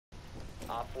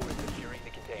Op 4 is securing the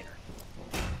container.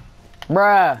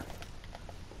 Bruh.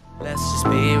 Let's just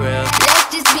be real.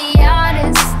 Let's just be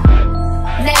honest.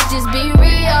 Let's just be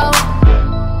real.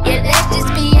 Yeah, let's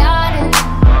just be honest.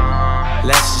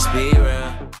 Let's just be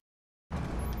real.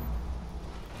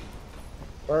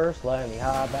 First, let me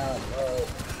hop out.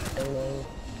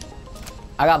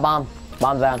 I got bomb.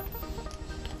 Bomb's down.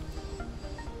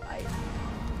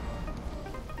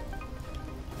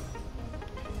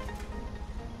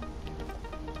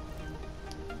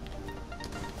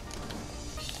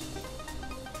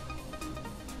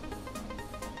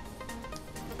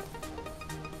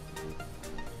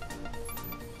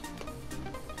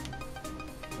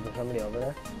 Is there somebody over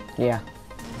there? Yeah.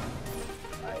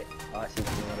 Alright. Oh, I see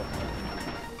somebody over there.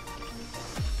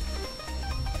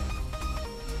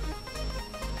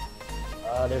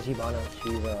 There's Ivana.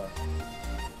 She's,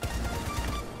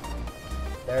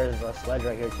 there's a sledge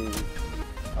right here, too.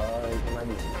 It might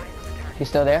be. She's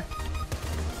still there?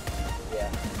 Yeah.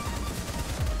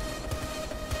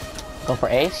 Go for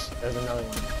ace. There's another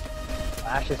one.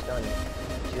 Ash is stunned.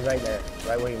 She's right there.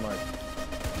 Right where you marked.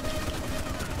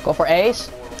 Go for ace.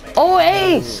 Oh,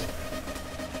 ace!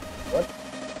 What?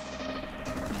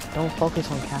 Don't focus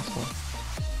on castle.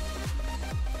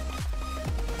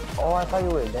 Oh, I thought you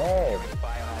were there.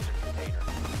 Biohazard container.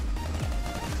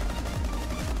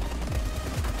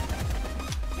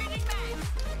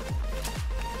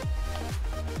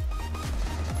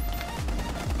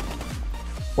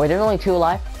 Wait, there's only 2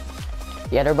 alive?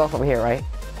 Yeah, they're both over here, right?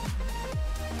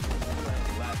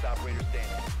 Last operator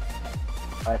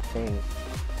standing. I think.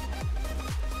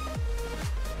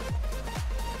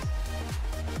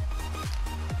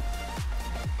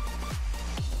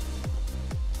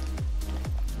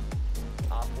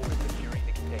 Op 4 is securing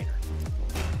the container.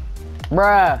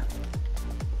 Bruh.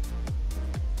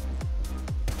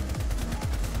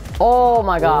 Oh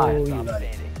my god. Oh, you Stop got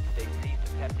it. standing. They've ceased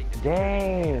attempting to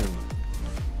Dang.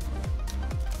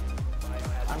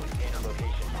 biohazard container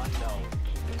location unknown.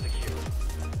 Keep it secure.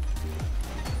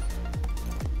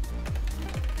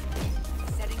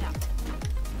 Setting up.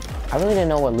 I really didn't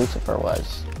know what Lucifer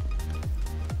was.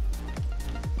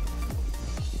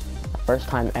 First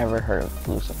time ever heard of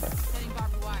Lucifer. Setting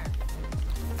barbed wire.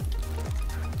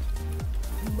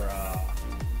 Bruh.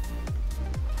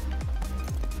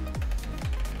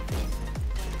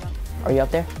 Are you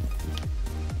up there?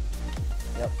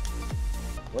 Yep.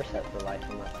 We're set for life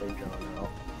unless they drone out.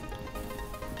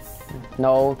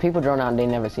 No, people drone out and they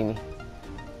never see me.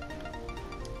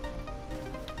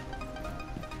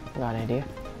 Got an idea.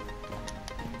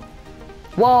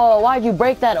 Whoa, why'd you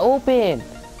break that open?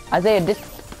 Isaiah,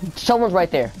 someone's right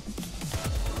there.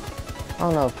 I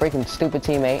don't know, freaking stupid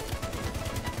teammate.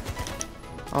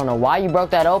 I don't know why you broke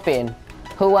that open.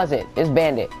 Who was it? It's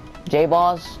Bandit.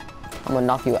 J-Balls, I'm gonna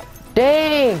knock you out.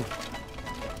 Dang!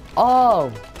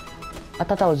 Oh! I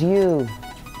thought that was you.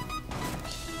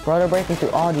 Bro, they're breaking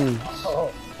through all these.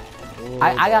 Oh.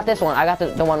 I got this one. I got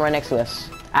the one right next to us.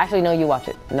 Actually, no, you watch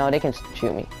it. No, they can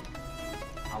shoot me.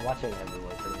 I'm watching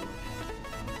everywhere pretty much.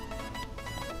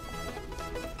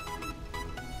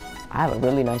 I have a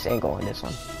really nice angle on this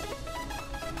one.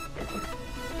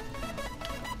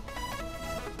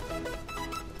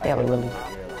 They have a really...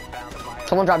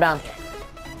 Someone dropped down.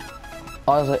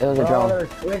 Oh, it was a Bro, drone. they're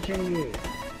twitching me.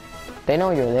 They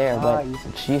know you're there, but you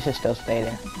you should still stay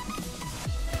there.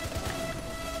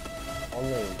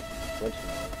 Only twitching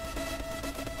me.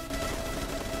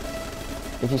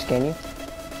 Did he scan you?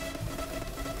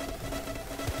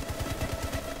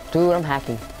 Dude, I'm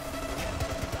hacking.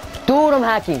 Dude, I'm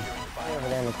hacking! Over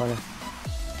there in the corner.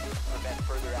 Prevent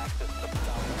further access to the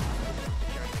facility.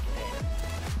 Securing the container.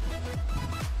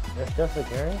 They're still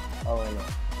securing? Oh, wait, no.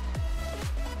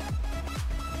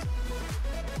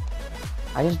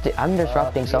 I'm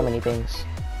disrupting so many things.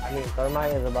 I mean,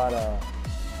 Thermite is about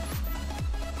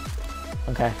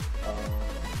Okay.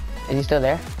 Is he still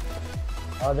there?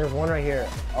 oh, there's one right here.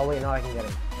 Oh, wait, no, I can get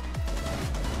him.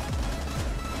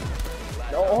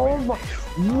 No, oh my,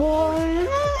 what?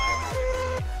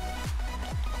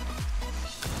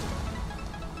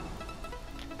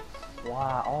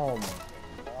 Wow, oh my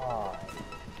god.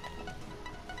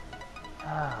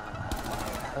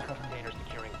 Container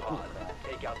securing pod.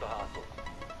 Take out the hostile.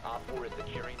 Op 4 is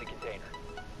securing the container.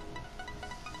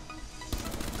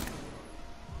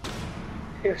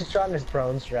 He was trying his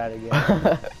prone strat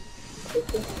again.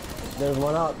 There's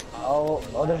one up. Oh,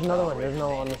 there's another one. There's no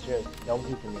one on the stairs. Don't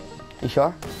peek him yet. You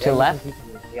sure? To the you left? can peek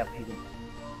him. Yeah, peek him.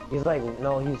 He's like,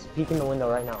 no, he's peeking the window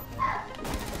right now.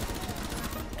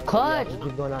 Clutch! Yeah,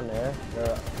 keep going on there.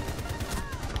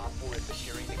 Op 4 is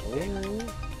securing the container.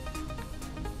 Ooh.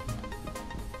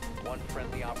 One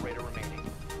friendly operator remaining.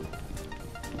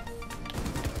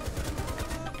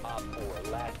 Op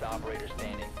 4, last operator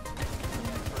standing.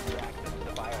 Further access to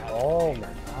the biohazard Oh container.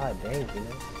 my god, dang, you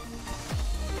know.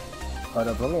 Hold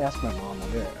up, let me ask my mom.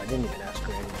 I didn't even ask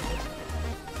her anything.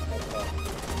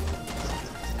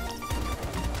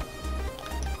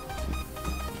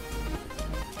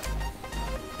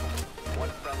 One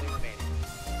friendly remaining.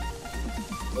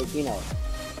 Hey, Tino.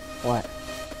 What?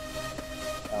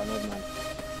 Oh, never mind.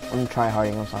 I'm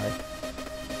tryharding, I'm sorry.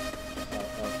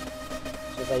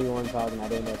 Just like you weren't talking, I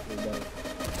didn't know if you were done.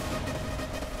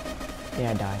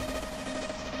 Yeah, I died.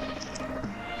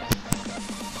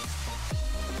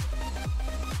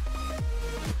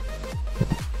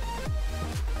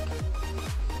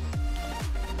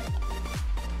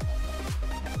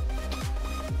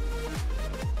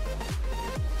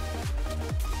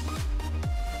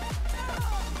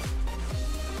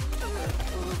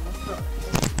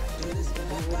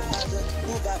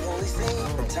 I've only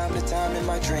seen from time to time in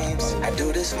my dreams. I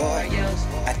do this for you.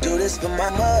 I do this for my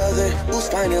mother, who's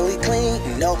finally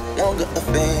clean, no longer a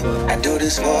fan. I do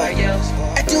this for you.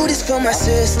 I do this for my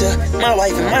sister, my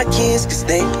wife and my kids, cause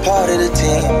they part of the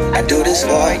team. I do this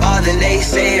for all the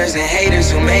naysayers and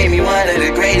haters who made me one of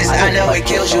the greatest. I know it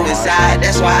kills you inside,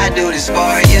 that's why I do this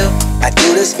for you. I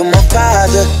do this for my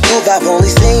father, who I've only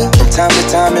seen from time to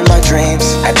time in my dreams.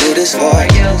 I do this for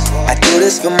you. I do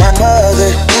this for my mother,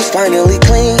 who's finally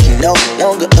clean, no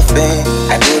longer a fan.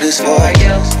 I do this for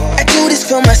you. I do this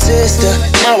for my sister,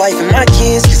 my wife and my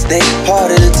kids, cause they part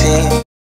of the team.